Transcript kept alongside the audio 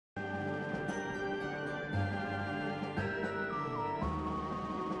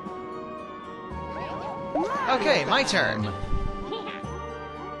Okay, my turn.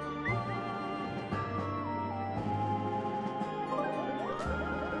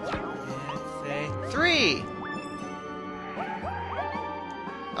 Let's say 3.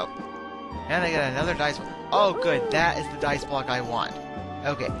 Oh, and I got another dice. Oh, good. That is the dice block I want.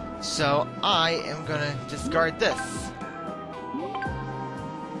 Okay, so I am gonna discard this.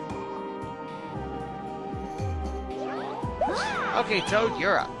 Okay, Toad,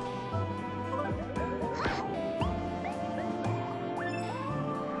 you're up.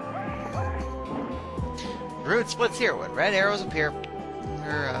 Route splits here. When red arrows appear,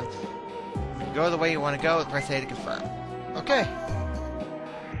 go the way you want to go, press A to confirm. Okay.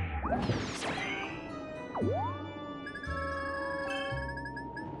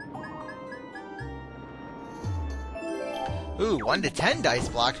 Ooh, 1 to 10 dice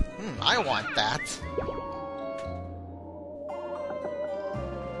block. I want that.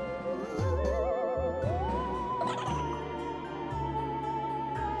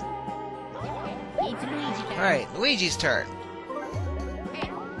 Alright, Luigi's turn.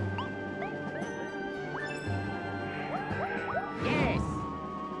 Yes.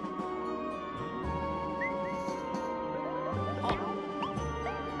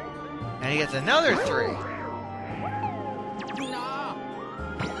 And he gets another 3. No.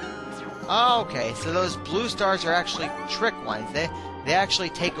 Okay, so those blue stars are actually trick ones. They actually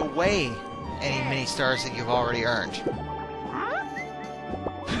take away any mini stars that you've already earned.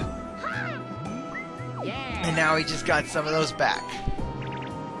 Yeah. And now he just got some of those back.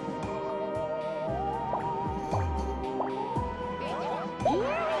 Here we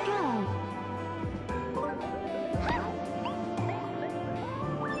go.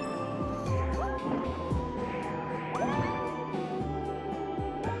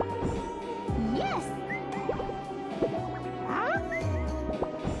 Yes. Huh?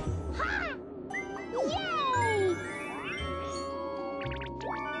 Ha! Yay!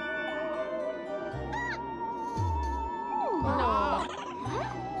 No. Oh. Wow.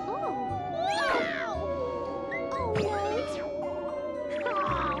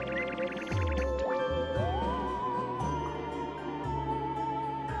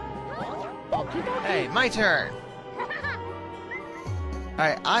 Oh no. Hey, my turn.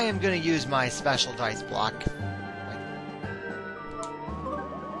 Alright, I am going to use my special dice block.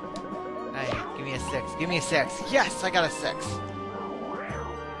 Hey, give me a 6. Give me a 6. Yes, I got a 6.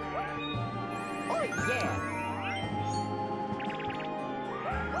 Oh yeah.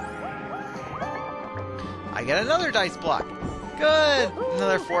 I get another dice block. Good.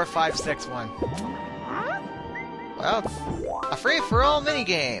 Another 4, 5, 6, 1. Well, it's a free-for-all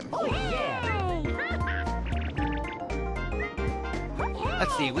minigame. Oh yeah.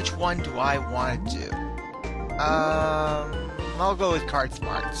 Let's see, which one do I want to do? I'll go with Card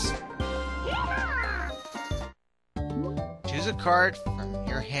Smarts. Choose a card from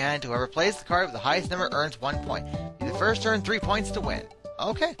your hand. Whoever plays the card with the highest number earns 1 point. Be the first to earn 3 points to win.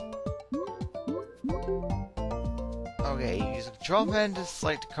 Okay. Okay, use a control pen to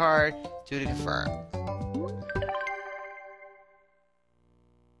select a card. 2 to confirm.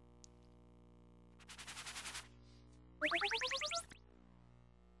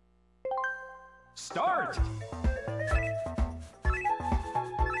 Start!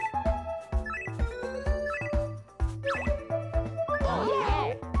 Oh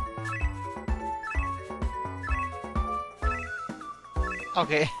yeah.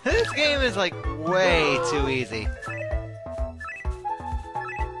 Okay, this game is like way too easy.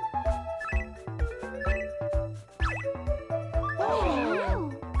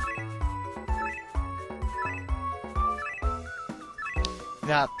 Oh.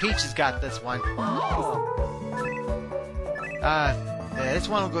 Now, Peach has got this one. This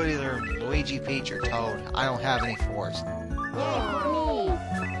one will go to either Luigi, Peach, or Toad. I don't have any 4s.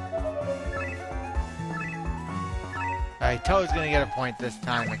 Alright, Toad's gonna get a point this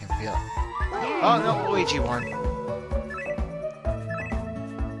time, I can feel it. Oh, no, Luigi won.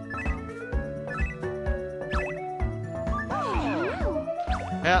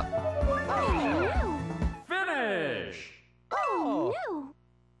 Yep. Finish! Oh no.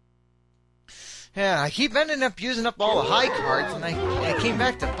 Yeah, I keep ending up using up all the high cards, and it came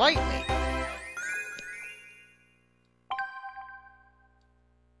back to bite me.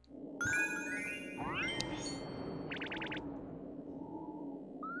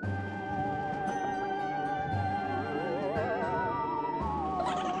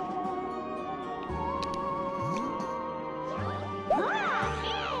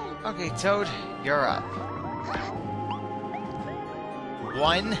 Okay, Toad, you're up.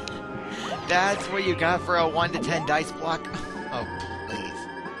 1? That's what you got for a 1 to 10 dice block? Oh, please.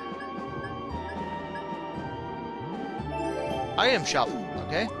 item shuffle,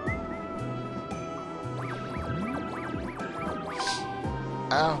 okay?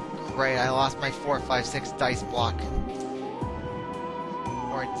 Oh, great, I lost my 4, 5, 6 dice block.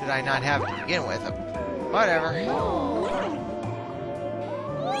 Or did I not have it to begin with? Whatever.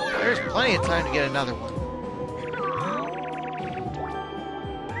 There's plenty of time to get another one.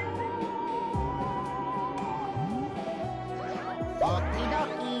 Okie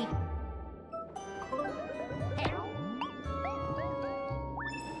dokie.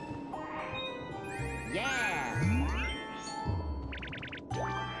 Yeah.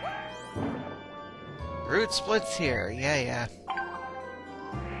 Root splits here. Yeah.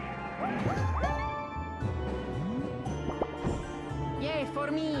 Yay for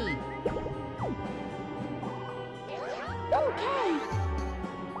me. Okay.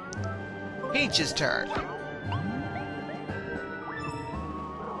 Peach's turn.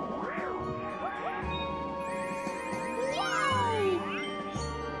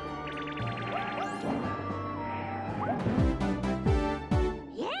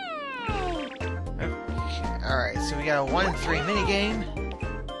 Alright, so we got a 1 in 3 minigame.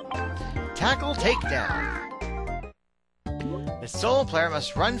 Tackle takedown. The solo player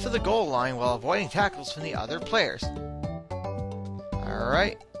must run for the goal line while avoiding tackles from the other players.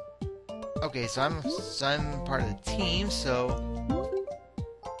 Alright. Okay, so I'm part of the team, so...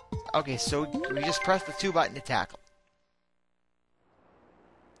 Okay, so we just press the 2 button to tackle.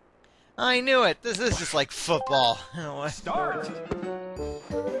 I knew it! This is just like football. Start!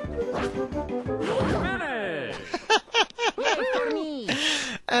 Finish! Yay for me.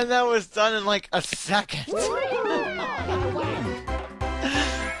 And that was done in like a second.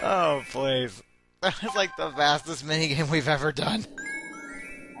 Oh, please. That was like the fastest minigame we've ever done.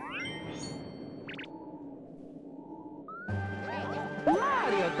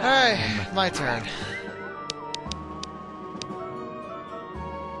 Mario time. Alright, my turn.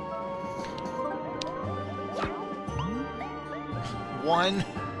 One.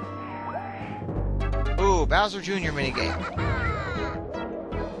 Ooh, Bowser Jr. minigame.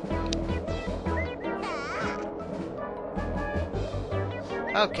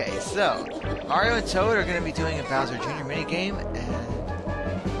 Okay, so Mario and Toad are going to be doing a Bowser Jr. minigame, and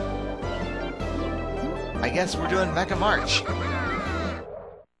I guess we're doing Mecha March.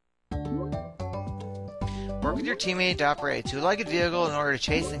 Work with your teammate to operate a 2-legged vehicle in order to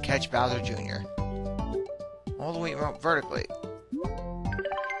chase and catch Bowser Jr. Hold the Wii remote vertically.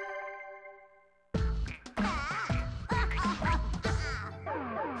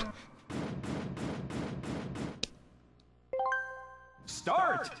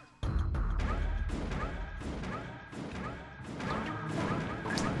 Start!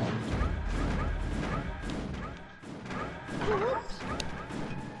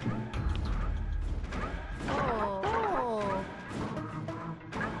 Oh.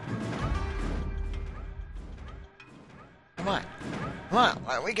 Come on. Come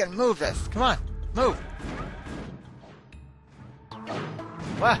on, we can move this. Come on, move.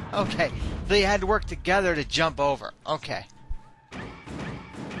 Well, okay. They had to work together to jump over. Okay.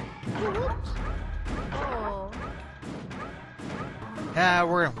 Oh. Yeah,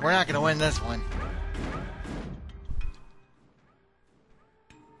 we're not gonna win this one.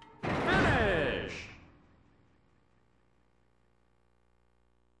 Finish!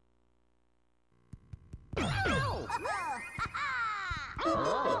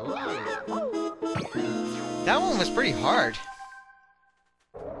 That one was pretty hard.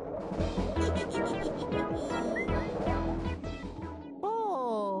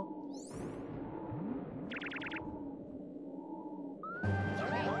 Oh.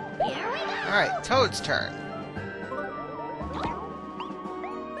 Here we go. Alright, Toad's turn.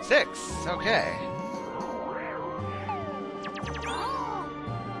 6, okay.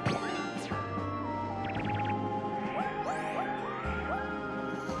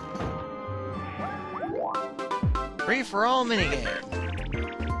 Free-for-all minigame.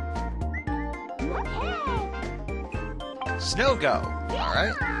 Snow Go.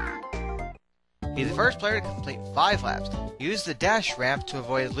 Alright. Be the first player to complete 5 laps. Use the dash ramp to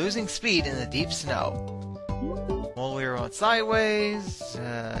avoid losing speed in the deep snow. Hold Wii remote sideways, 2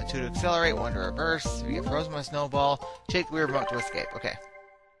 to accelerate, 1 to reverse. If you get frozen by a snowball, shake the Wii remote to escape. Okay.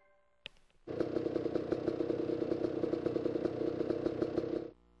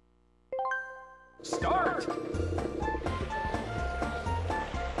 Start!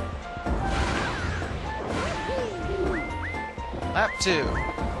 Lap 2.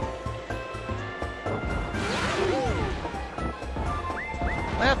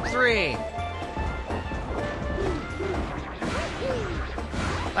 Lap 3.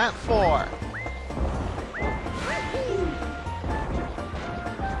 Lap 4.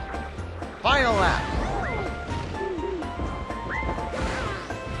 Final lap.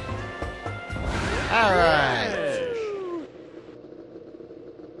 Alright.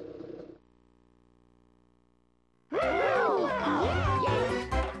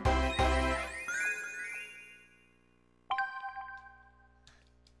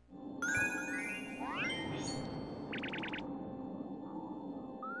 Finish.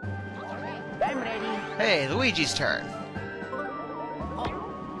 I'm ready. Hey, Luigi's turn.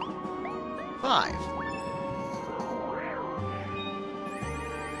 5.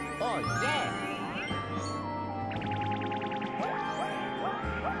 Oh, yeah.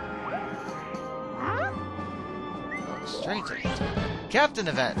 Go straight to it. Captain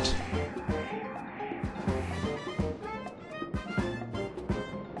event.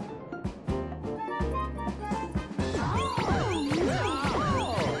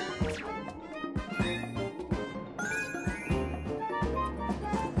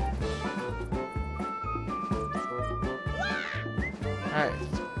 Alright.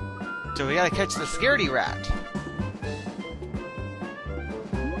 So we gotta catch the scaredy rat.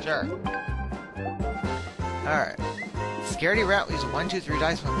 Sure. Alright. Scaredy rat will use a 1, 2, 3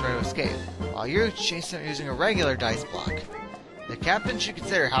 dice when trying to escape, while you chase him using a regular dice block. The captain should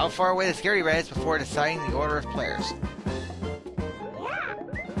consider how far away the scaredy rat is before deciding the order of players.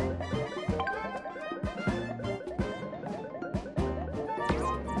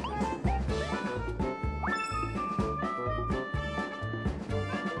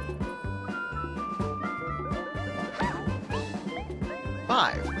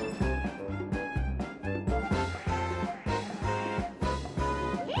 Five.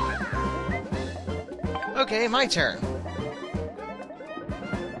 Okay, my turn.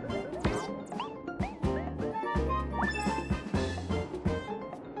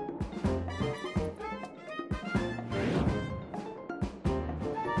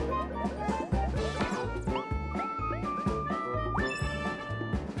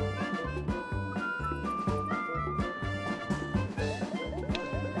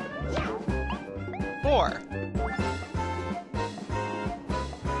 Four.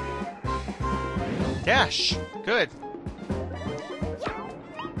 Dash. Good.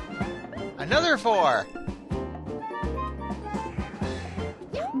 Another 4.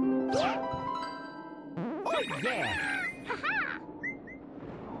 Oh, yeah.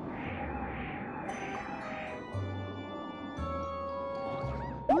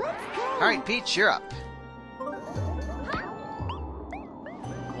 Alright, Peach, you're up.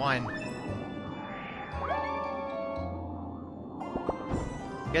 1.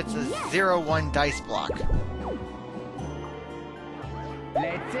 Gets a 0-1 dice block.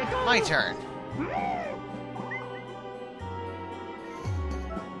 Let's go. My turn.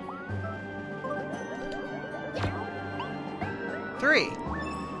 Three.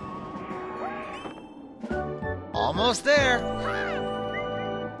 Almost there.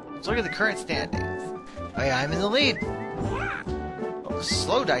 Let's look at the current standings. Oh yeah, I'm in the lead. Oh,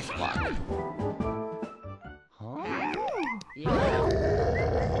 slow dice block.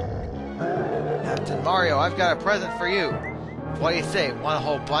 Captain Mario, I've got a present for you. What do you say? Want a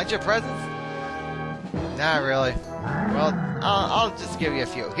whole bunch of presents? Not really. Well, I'll just give you a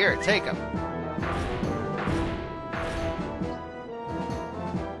few. Here, take them.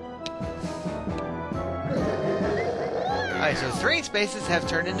 Alright, so 3 spaces have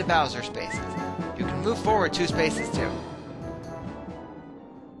turned into Bowser spaces. You can move forward 2 spaces too.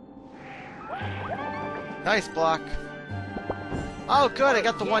 Dice block. Oh good, I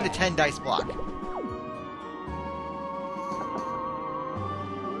got the 1 to 10 dice block.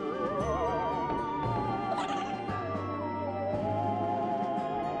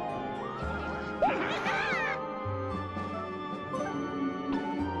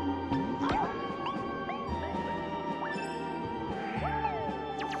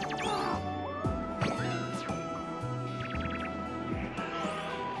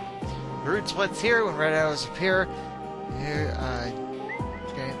 Root splits here when red arrows appear. Here,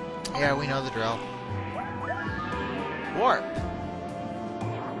 okay. Yeah, we know the drill. Warp.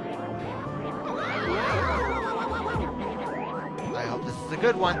 I hope this is a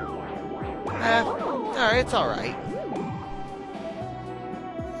good one. Alright, it's alright.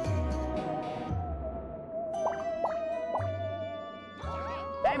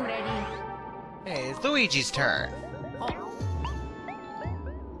 I'm ready. Hey, it's Luigi's turn.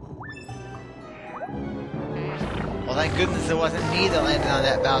 Well, thank goodness it wasn't me that landed on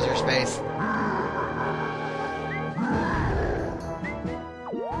that Bowser space.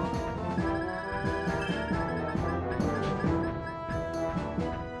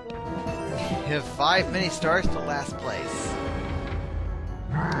 You have 5 mini stars to last place.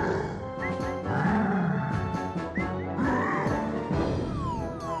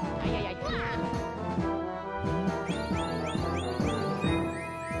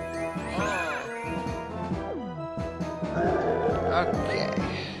 Okay.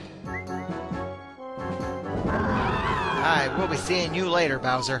 Alright, we'll be seeing you later,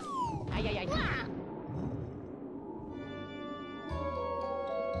 Bowser. Ay, ay, ay.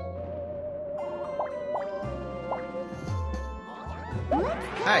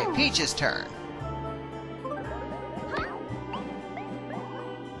 Alright, Peach's turn.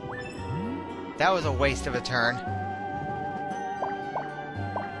 That was a waste of a turn.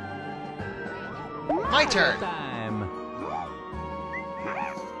 My turn! Time.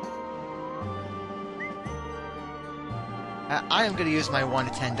 I am going to use my 1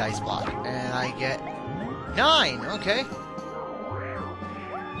 to 10 dice block. And I get 9! Okay.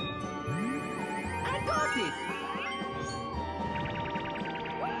 I got it.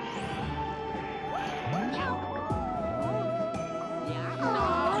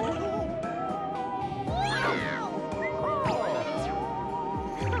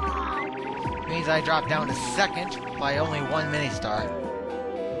 Means I drop down to second by only 1 mini-star.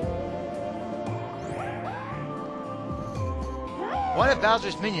 One of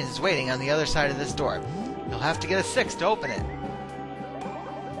Bowser's minions is waiting on the other side of this door. You'll have to get a 6 to open it.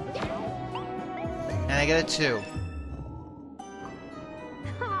 And I get a 2.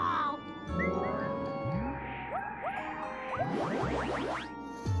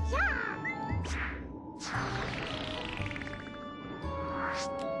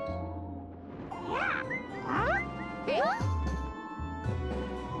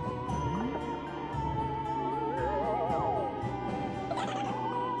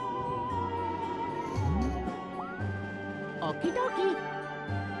 Okie dokie.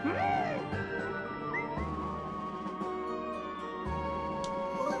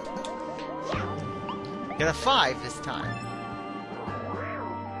 Get a 5 this time.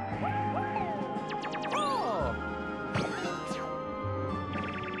 Oh.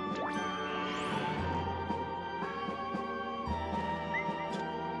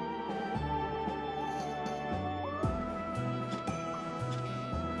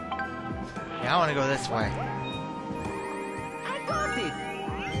 Yeah, I want to go this way. I got it.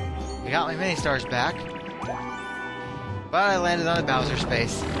 I got my mini-stars back. But I landed on a Bowser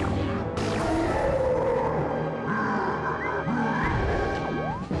space.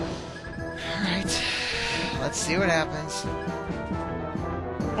 Alright. Let's see what happens.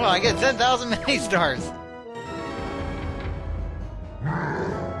 Well, I get 10,000 mini-stars!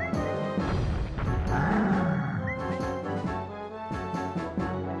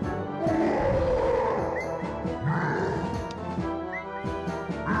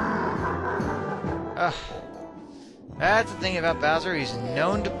 Ugh. That's the thing about Bowser, he's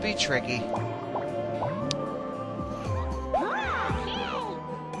known to be tricky.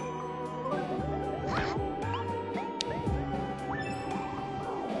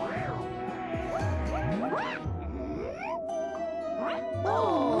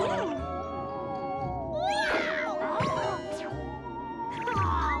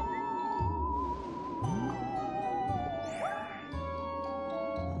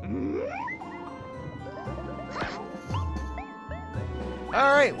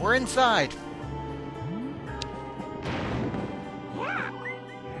 Alright, we're inside.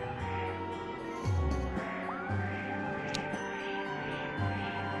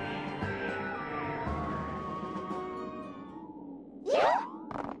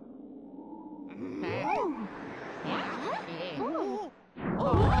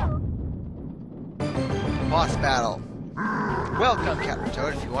 Boss battle. Welcome, Captain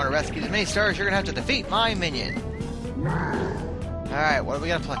Toad. If you want to rescue the mini-stars, you're gonna have to defeat my minion. Alright, what are we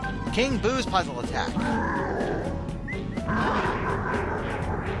gonna play? King Boo's puzzle attack.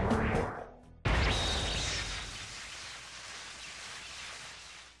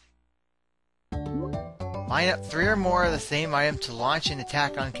 Line up 3 or more of the same item to launch an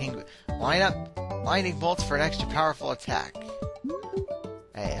attack on King Boo. Line up lightning bolts for an extra powerful attack.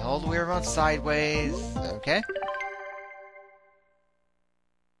 Hey, hold the Wii remote sideways. Okay.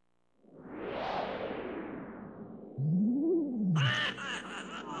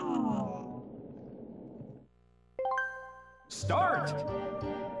 Start!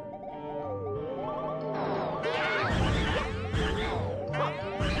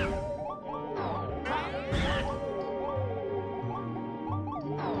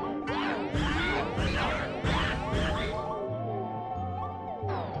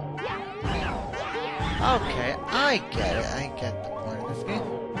 Okay, I get it. I get the point of this game.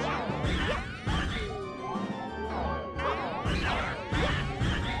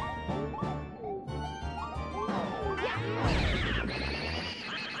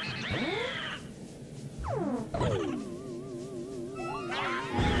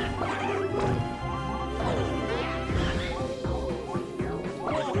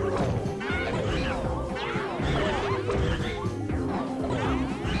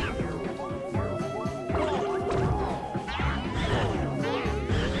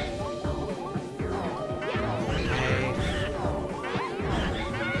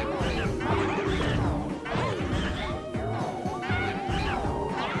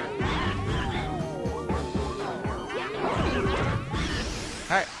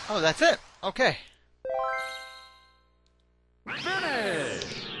 Oh, that's it. Okay. Finish!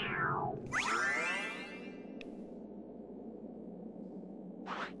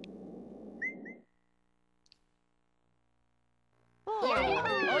 Oh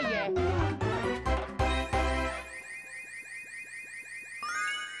yeah. Oh yeah.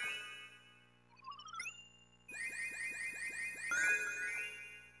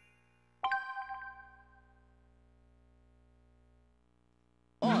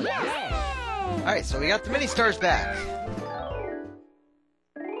 Alright, so we got the mini stars back.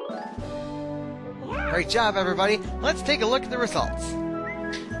 Great job, everybody. Let's take a look at the results.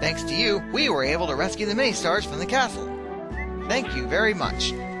 Thanks to you, we were able to rescue the mini stars from the castle. Thank you very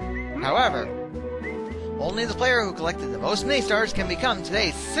much. However, only the player who collected the most mini stars can become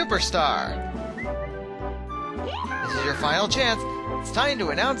today's superstar. This is your final chance. It's time to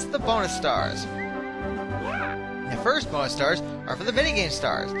announce the bonus stars. The first bonus stars are for the minigame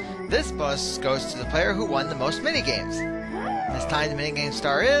stars. This bonus goes to the player who won the most minigames. This time the minigame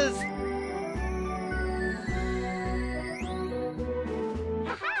star is...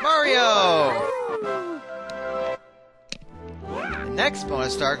 Mario! The next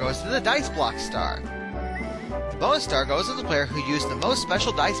bonus star goes to the dice block star. The bonus star goes to the player who used the most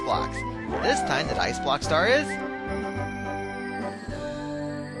special dice blocks. This time the dice block star is...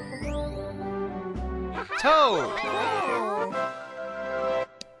 Toad!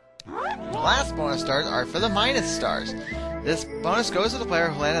 The last bonus stars are for the minus stars. This bonus goes to the player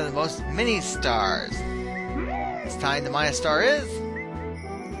who landed the most mini stars. This time the minus star is...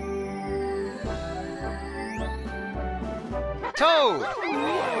 Toad!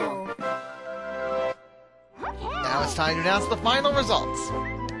 Now it's time to announce the final results.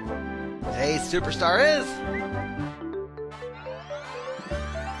 Today's superstar is...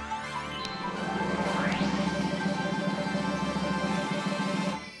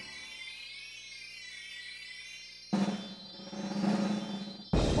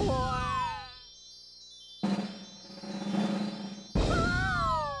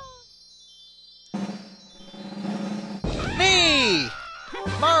 me!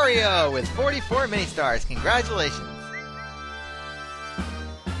 Mario with 44 mini stars. Congratulations.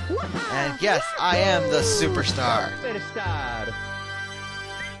 And yes, I am the superstar. Superstar.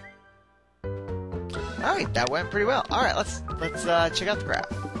 Alright, that went pretty well. Alright, let's check out the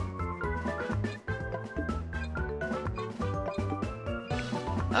graph.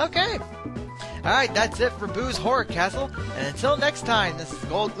 Okay. Alright, that's it for Boo's Horror Castle. And until next time, this is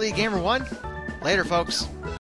Gold Glee Gamer 1. Later, folks.